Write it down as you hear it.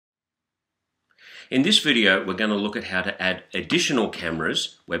In this video, we're going to look at how to add additional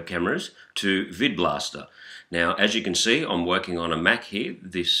cameras, web cameras, to Vidblaster. Now, as you can see, I'm working on a Mac here.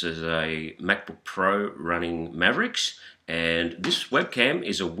 This is a Macbook Pro running Mavericks, and this webcam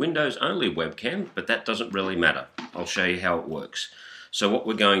is a Windows-only webcam, but that doesn't really matter. I'll show you how it works. So what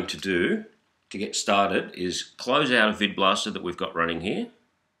we're going to do to get started is close out a Vidblaster that we've got running here.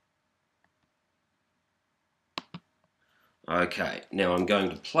 Okay, now I'm going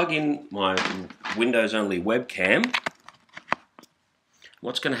to plug in my Windows-only webcam.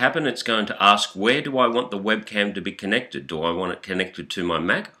 What's going to happen, it's going to ask, where do I want the webcam to be connected? Do I want it connected to my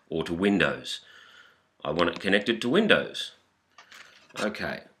Mac or to Windows? I want it connected to Windows.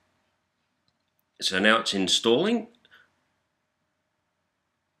 Okay, so now it's installing.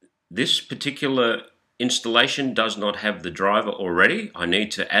 This particular installation does not have the driver already. I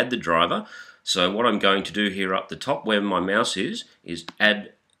need to add the driver. So what I'm going to do here up the top where my mouse is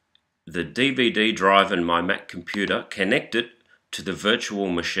add the DVD drive in my Mac computer, connect it to the virtual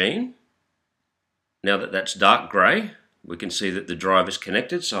machine. Now that that's dark grey, we can see that the drive is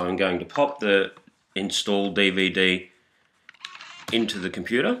connected, so I'm going to pop the installed DVD into the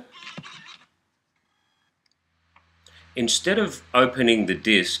computer. Instead of opening the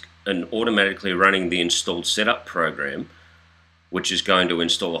disk and automatically running the installed setup program, which is going to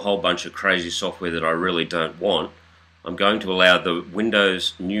install a whole bunch of crazy software that I really don't want, I'm going to allow the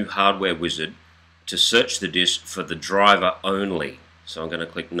Windows new hardware wizard to search the disk for the driver only. So I'm going to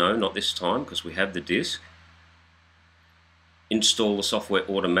click no, not this time, because we have the disk. Install the software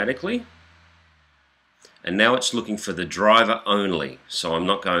automatically. And now it's looking for the driver only. So I'm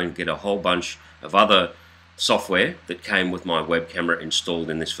not going to get a whole bunch of other software that came with my web camera installed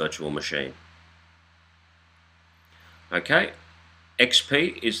in this virtual machine. Okay.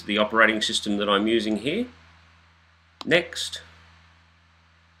 XP is the operating system that I'm using here. Next.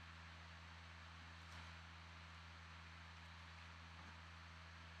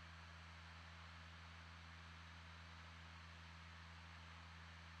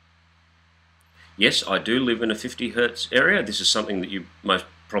 Yes, I do live in a 50 Hz area. This is something that you most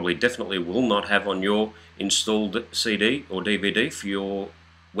probably definitely will not have on your installed CD or DVD for your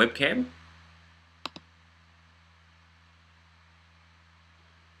webcam.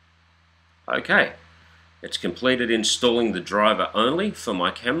 Okay, it's completed installing the driver only for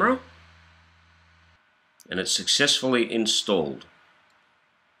my camera, and it's successfully installed.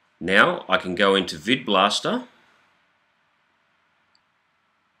 Now I can go into Vidblaster .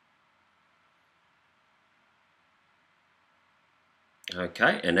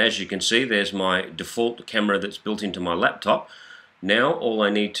 Okay, and as you can see, there's my default camera that's built into my laptop. Now all I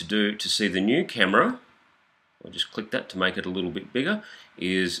need to do to see the new camera, I'll just click that to make it a little bit bigger,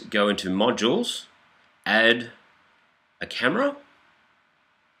 is go into Modules, add a camera.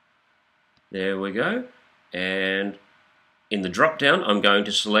 There we go. And in the drop down, I'm going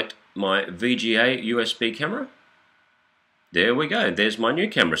to select my VGA USB camera. There we go. There's my new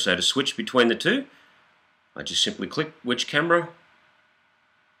camera. So to switch between the two, I just simply click which camera.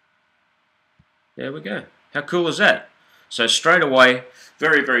 There we go. How cool is that? So straight away,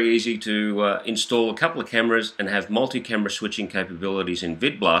 very easy to install a couple of cameras and have multi-camera switching capabilities in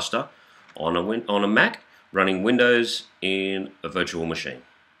Vidblaster on a Mac running Windows in a virtual machine.